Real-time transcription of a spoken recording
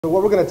So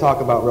what we're going to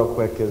talk about real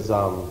quick is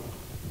the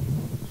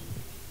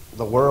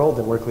world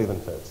and where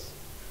Cleveland fits,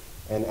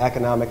 and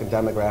economic and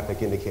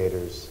demographic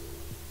indicators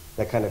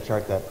that kind of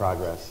chart that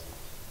progress.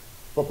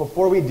 But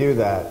before we do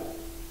that,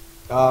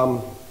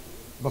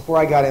 before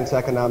I got into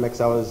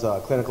economics, I was a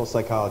clinical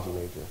psychology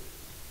major.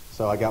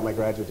 So I got my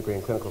graduate degree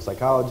in clinical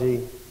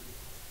psychology.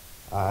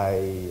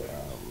 I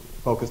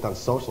focused on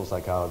social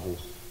psychology.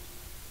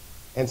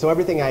 And so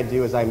everything I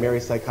do is I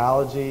marry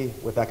psychology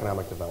with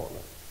economic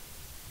development.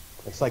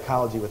 Like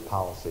psychology with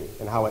policy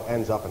and how it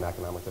ends up in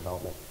economic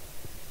development.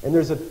 And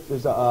there's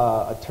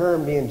a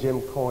term me and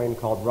Jim coined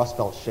called Rust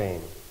Belt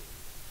shame.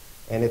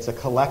 And it's a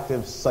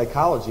collective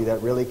psychology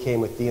that really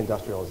came with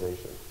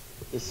deindustrialization.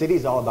 The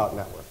city's all about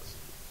networks.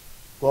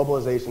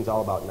 Globalization's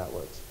all about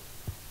networks.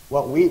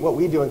 What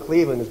we do in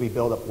Cleveland is we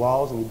build up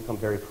walls and we become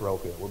very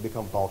parochial. We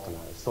become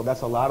balkanized. So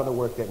that's a lot of the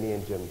work that me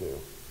and Jim do.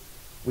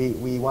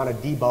 We want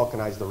to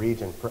de-balkanize the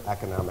region for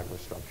economic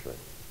restructuring.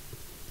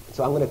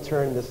 So I'm going to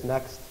turn this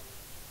next.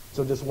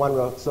 So just one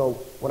row. So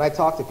when I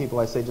talk to people,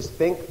 I say just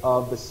think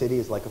of the city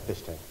as like a fish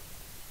tank.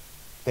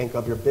 Think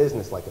of your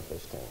business like a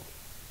fish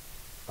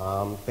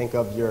tank. Think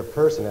of your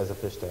person as a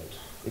fish tank.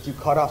 If you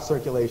cut off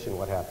circulation,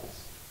 what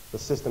happens? The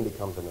system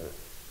becomes inert.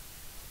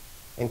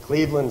 And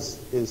Cleveland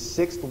is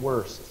sixth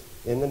worst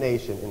in the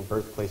nation in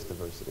birthplace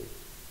diversity.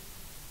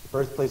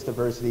 Birthplace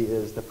diversity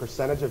is the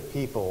percentage of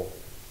people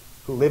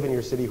who live in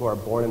your city who are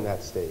born in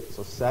that state.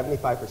 So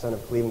 75% of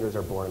Clevelanders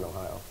are born in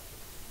Ohio.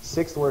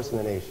 Sixth worst in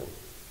the nation.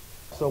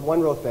 So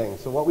one real thing.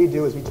 So what we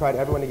do is we try to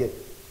everyone to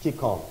keep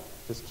calm.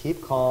 Just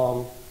keep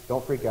calm.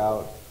 Don't freak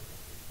out.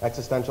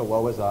 Existential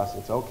woe is us.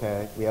 It's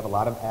okay. We have a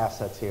lot of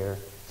assets here.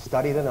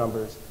 Study the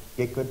numbers.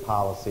 Get good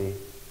policy.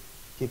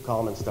 Keep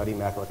calm and study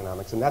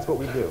macroeconomics. And that's what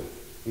we do.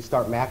 We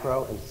start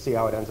macro and see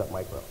how it ends up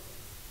micro.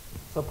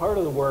 So part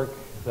of the work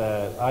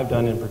that I've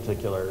done in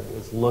particular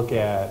is look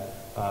at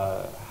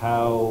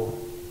how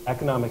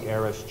economic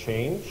eras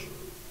change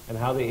and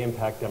how they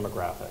impact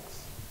demographics.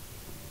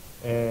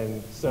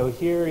 And so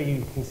here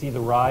you can see the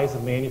rise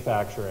of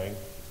manufacturing,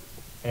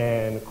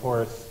 and of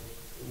course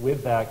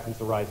with that comes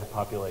the rise of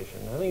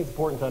population. And I think it's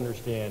important to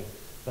understand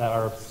that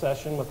our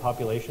obsession with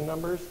population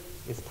numbers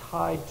is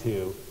tied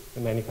to the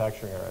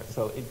manufacturing era.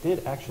 So it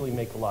did actually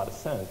make a lot of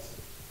sense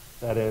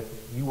that if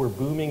you were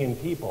booming in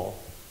people,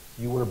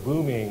 you were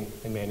booming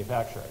in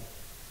manufacturing.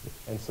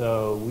 And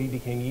so we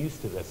became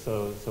used to this.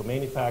 So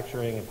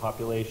manufacturing and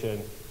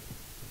population,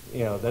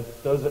 you know,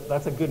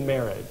 that's a good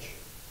marriage.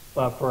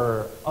 But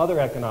for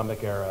other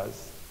economic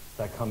eras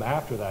that come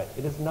after that,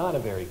 it is not a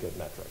very good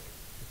metric.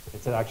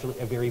 It's actually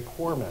a very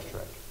poor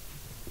metric.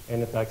 And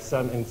in fact,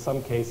 in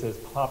some cases,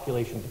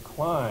 population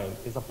decline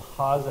is a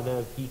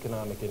positive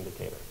economic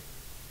indicator.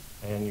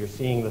 And you're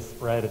seeing the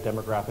spread of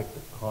demographic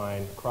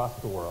decline across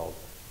the world.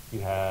 You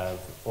have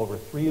over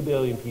 3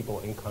 billion people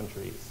in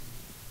countries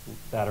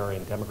that are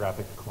in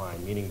demographic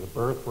decline, meaning the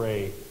birth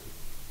rate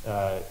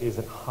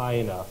isn't high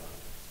enough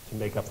to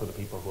make up for the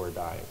people who are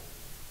dying.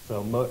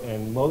 So,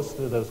 and most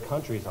of those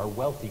countries are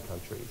wealthy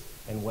countries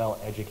and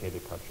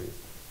well-educated countries.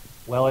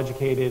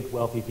 Well-educated,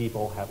 wealthy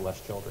people have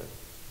less children.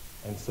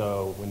 And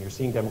so when you're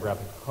seeing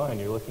demographic decline,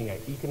 you're looking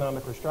at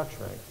economic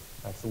restructuring.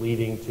 That's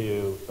leading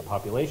to the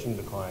population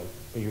decline,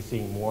 but you're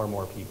seeing more and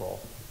more people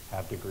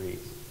have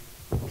degrees.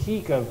 The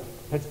peak of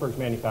Pittsburgh's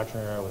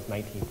manufacturing era was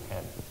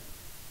 1910.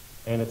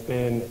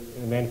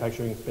 And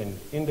manufacturing's been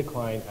in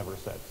decline ever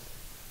since.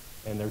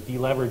 And they're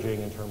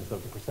deleveraging in terms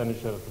of the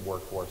percentage of the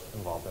workforce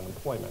involved in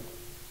employment.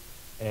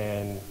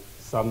 And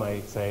some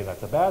might say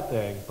that's a bad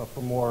thing, but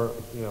for more,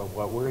 you know,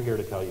 what we're here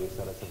to tell you is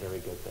that it's a very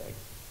good thing.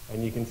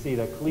 And you can see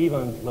that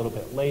Cleveland a little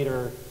bit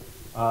later,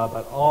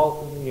 but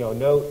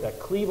note that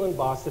Cleveland,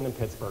 Boston, and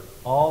Pittsburgh,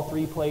 all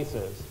three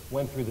places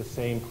went through the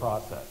same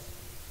process.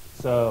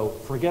 So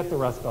forget the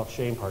Rust Belt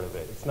shame part of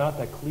it. It's not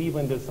that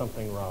Cleveland did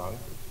something wrong.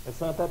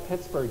 It's not that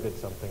Pittsburgh did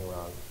something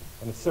wrong.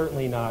 And it's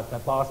certainly not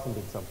that Boston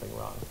did something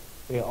wrong.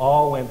 They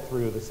all went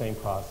through the same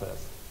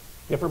process.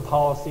 Different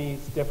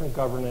policies, different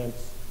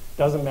governance,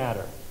 doesn't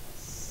matter.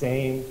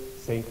 Same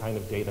kind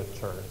of data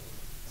churn,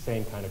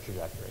 same kind of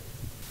trajectory.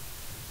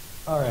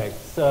 All right,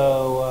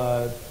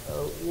 so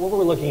what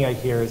we're looking at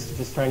here is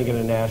just trying to get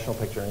a national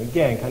picture. And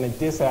again, kind of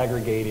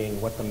disaggregating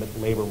what the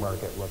labor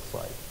market looks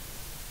like.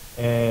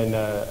 And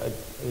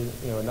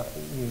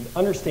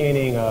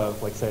understanding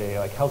of, like, say,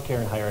 like healthcare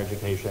and higher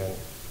education.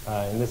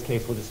 In this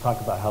case, we'll just talk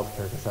about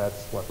healthcare because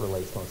that's what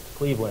relates most to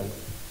Cleveland.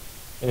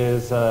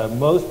 Is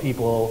most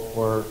people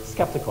were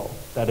skeptical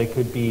that it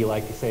could be,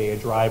 like, say, a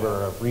driver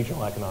of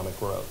regional economic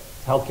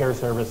growth. Healthcare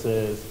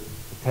services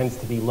tends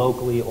to be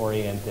locally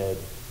oriented,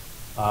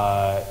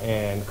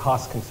 and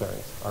cost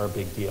concerns are a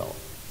big deal.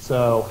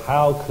 So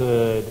how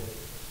could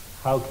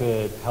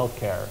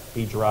healthcare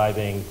be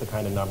driving the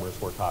kind of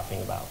numbers we're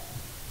talking about?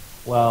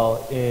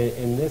 Well,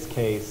 in this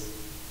case,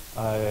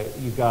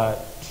 you've got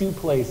two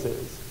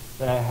places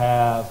that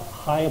have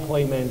high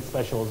employment,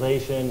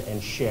 specialization,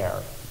 and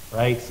share.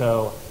 Right,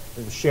 so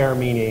share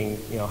meaning,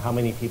 you know, how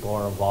many people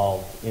are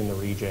involved in the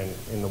region,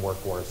 in the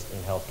workforce, in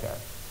healthcare.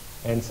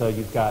 And so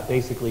you've got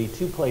basically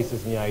two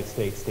places in the United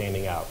States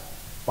standing out.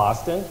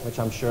 Boston, which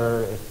I'm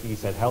sure if you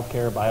said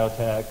healthcare,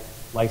 biotech,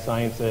 life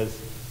sciences,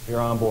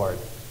 you're on board.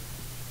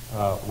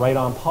 Right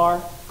on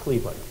par,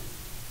 Cleveland.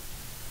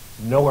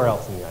 Nowhere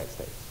else in the United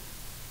States.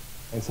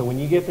 And so when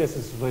you get this,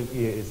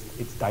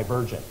 it's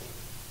divergent,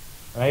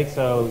 right?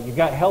 So you've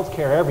got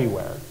healthcare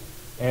everywhere,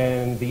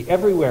 and the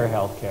everywhere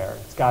healthcare,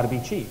 it's got to be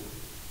cheap,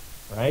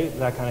 right?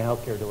 That kind of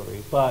healthcare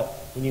delivery. But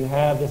when you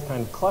have this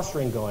kind of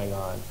clustering going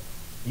on,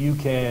 you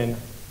can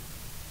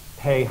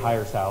pay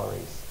higher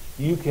salaries.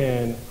 You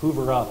can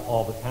hoover up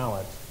all the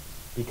talent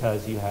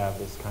because you have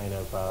this kind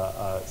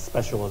of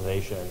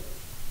specialization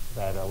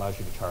that allows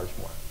you to charge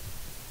more.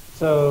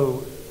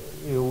 So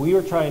we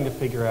were trying to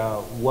figure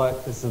out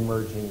what this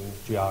emerging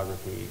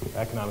geography,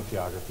 economic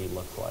geography,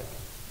 looks like.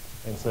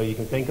 And so you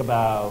can think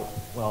about,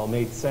 well, it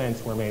made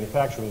sense where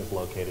manufacturing was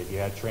located. You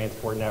had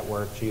transport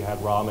networks, you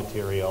had raw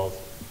materials,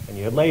 and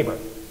you had labor.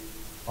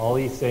 All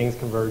these things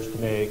converged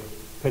to make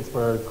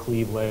Pittsburgh,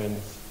 Cleveland,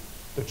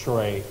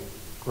 Detroit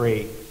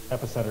great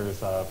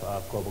epicenters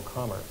of global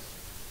commerce.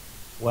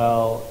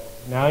 Well,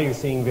 now you're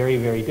seeing very,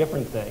 very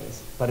different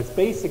things, but it's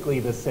basically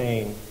the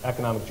same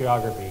economic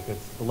geography.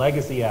 It's the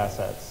legacy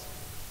assets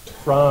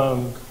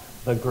from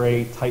the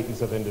great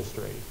titans of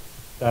industry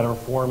that are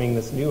forming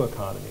this new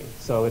economy.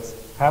 So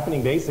it's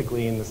happening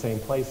basically in the same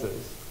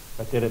places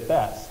that did it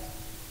best.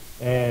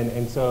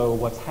 And so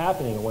what's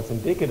happening and what's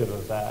indicative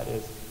of that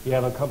is you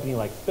have a company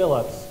like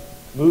Philips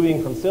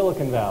moving from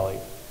Silicon Valley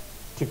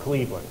to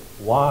Cleveland.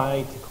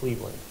 Why to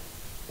Cleveland?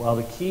 Well,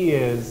 the key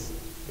is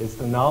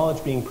the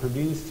knowledge being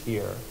produced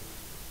here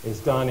is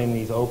done in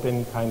these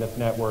open kind of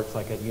networks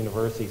like at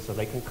universities, so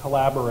they can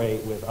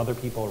collaborate with other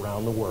people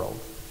around the world.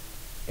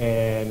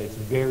 And it's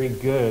very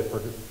good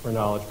for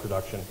knowledge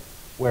production.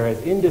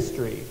 Whereas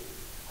industry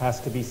has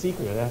to be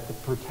secret. They have to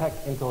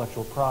protect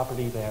intellectual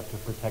property. They have to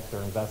protect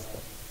their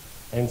investment.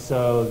 And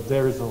so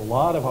there's a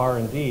lot of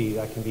R&D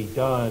that can be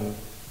done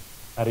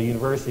at a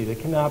university that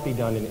cannot be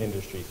done in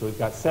industry. So we've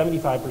got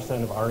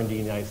 75% of R&D in the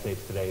United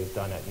States today is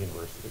done at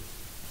universities.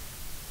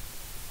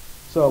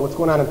 So what's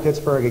going on in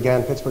Pittsburgh?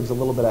 Again, Pittsburgh's a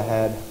little bit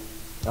ahead.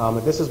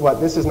 This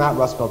is not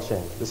Rust Belt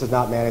Chin. This is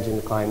not managing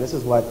decline. This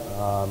is what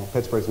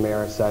Pittsburgh's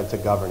mayor said to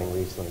Governing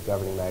recently,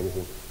 Governing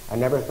magazine. I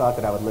never thought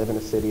that I would live in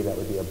a city that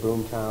would be a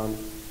boom town.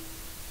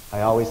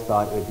 I always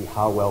thought it would be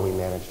how well we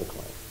manage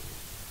decline.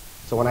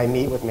 So when I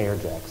meet with Mayor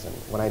Jackson,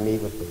 when I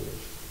meet with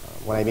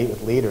Buttigieg, when I meet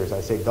with leaders,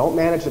 I say, don't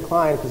manage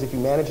decline, because if you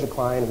manage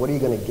decline, what are you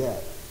going to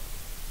get?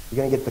 You're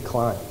going to get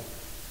decline.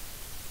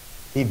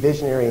 Be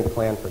visionary and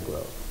plan for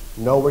growth.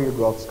 Know where your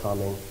growth is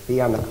coming, be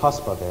on the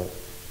cusp of it,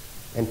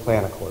 and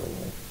plan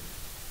accordingly.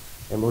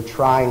 And we're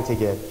trying to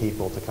get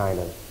people to kind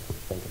of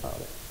think about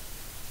it.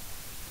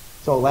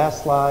 So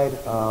last slide,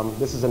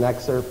 this is an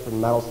excerpt from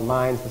Metals and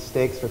Mines. The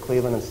stakes for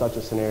Cleveland in such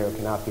a scenario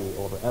cannot be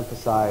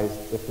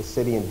overemphasized. If the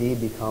city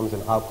indeed becomes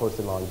an outpost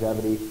in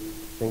longevity,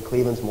 then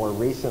Cleveland's more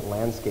recent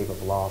landscape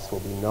of loss will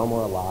be no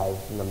more alive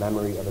in the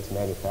memory of its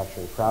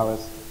manufacturing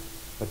prowess.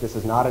 But this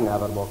is not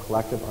inevitable.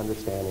 Collective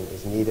understanding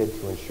is needed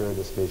to ensure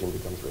this vision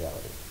becomes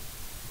reality.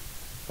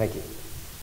 Thank you.